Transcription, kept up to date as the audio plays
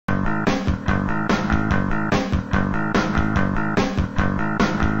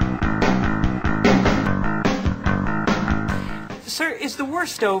Sir, is the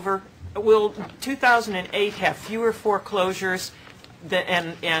worst over? Will 2008 have fewer foreclosures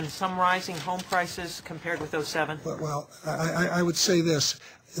and some rising home prices compared with '07? Well, I would say this: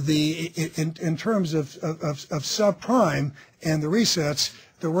 in terms of subprime and the resets,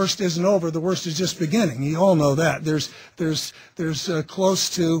 the worst isn't over. The worst is just beginning. You all know that. There's close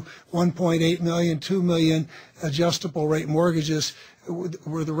to 1.8 million, 2 million adjustable rate mortgages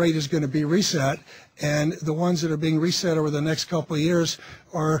where the rate is going to be reset, and the ones that are being reset over the next couple of years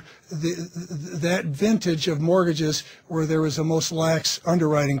are that vintage of mortgages where there was the most lax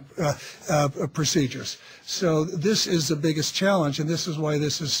underwriting procedures. So this is the biggest challenge, and this is why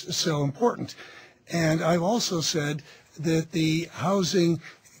this is so important. And I've also said that the housing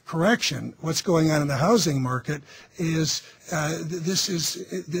correction, what's going on in the housing market, is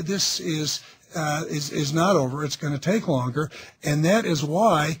is not over. It's going to take longer, and that is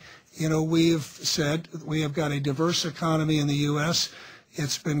why we've said we have got a diverse economy in the U.S.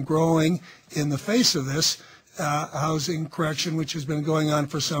 It's been growing in the face of this housing correction, which has been going on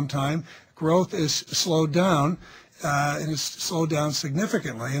for some time. Growth is slowed down. And it's slowed down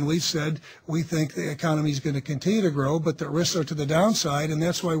significantly. And we've said we think the economy is going to continue to grow, but the risks are to the downside, and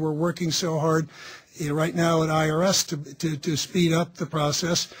that's why we're working so hard right now at IRS to speed up the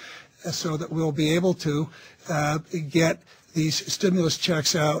process so that we'll be able to get these stimulus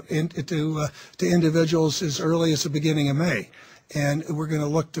checks out to individuals as early as the beginning of May. And we're going to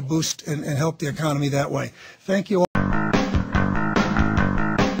look to boost and help the economy that way. Thank you all.